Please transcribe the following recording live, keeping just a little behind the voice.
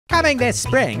Coming this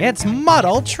spring, it's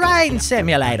Model Train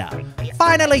Simulator.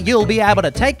 Finally, you'll be able to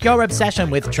take your obsession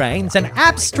with trains and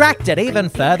abstract it even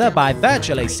further by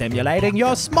virtually simulating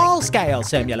your small-scale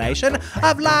simulation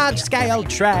of large-scale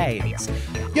trains.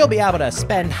 You'll be able to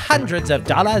spend hundreds of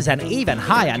dollars and even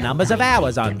higher numbers of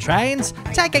hours on trains,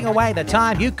 taking away the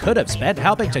time you could have spent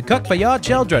helping to cook for your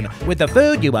children with the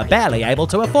food you were barely able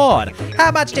to afford.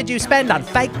 How much did you spend on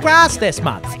fake grass this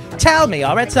month? Tell me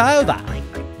or it's over.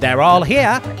 They're all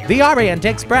here. The Orient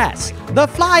Express, the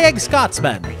Flying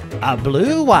Scotsman, a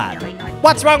blue one.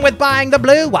 What's wrong with buying the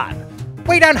blue one?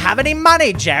 We don't have any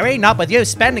money, Jerry, not with you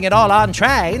spending it all on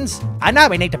trains. I know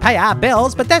we need to pay our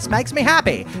bills, but this makes me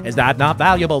happy. Is that not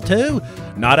valuable too?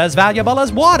 Not as valuable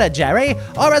as water, Jerry,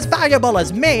 or as valuable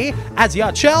as me, as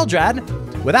your children.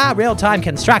 With our real-time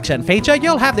construction feature,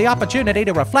 you'll have the opportunity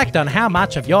to reflect on how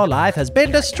much of your life has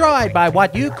been destroyed by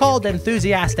what you called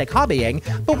enthusiastic hobbying,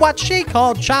 but what she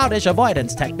called childish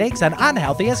avoidance techniques and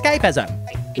unhealthy escapism.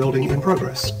 Building in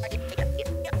progress.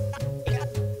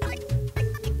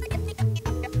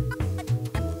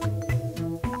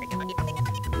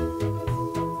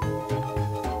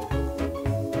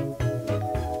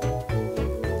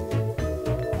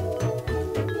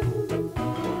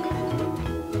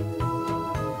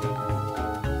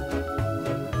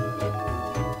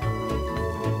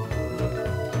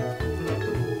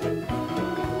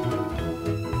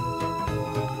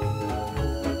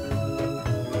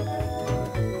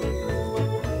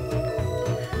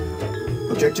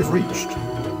 Objective reached.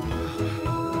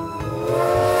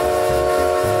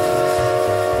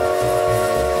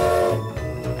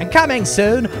 And coming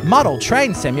soon, Model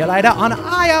Train Simulator on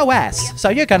iOS, so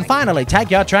you can finally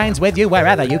take your trains with you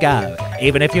wherever you go.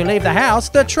 Even if you leave the house,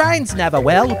 the trains never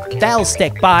will. They'll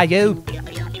stick by you.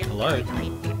 Hello?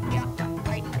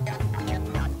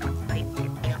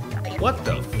 What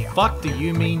the fuck do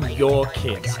you mean your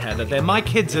kids, Heather? They're my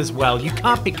kids as well. You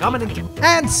can't be coming into...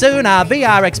 And soon our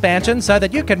VR expansion so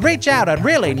that you can reach out and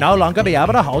really no longer be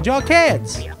able to hold your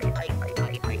kids.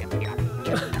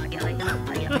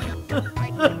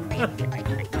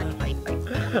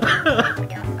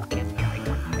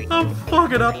 I'm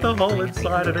fucking up the whole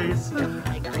inside of these.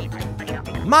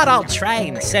 Model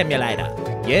Train Simulator.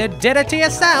 You did it to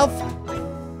yourself.